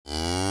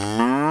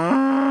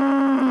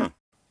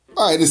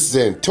Hi, this is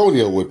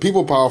Antonio with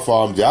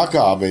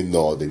PeoplePowerFarm.com in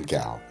Northern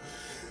Cal.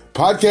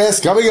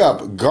 Podcast coming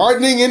up,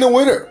 gardening in the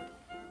winter.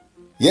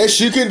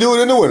 Yes, you can do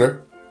it in the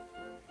winter.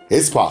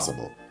 It's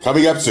possible.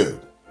 Coming up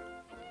soon.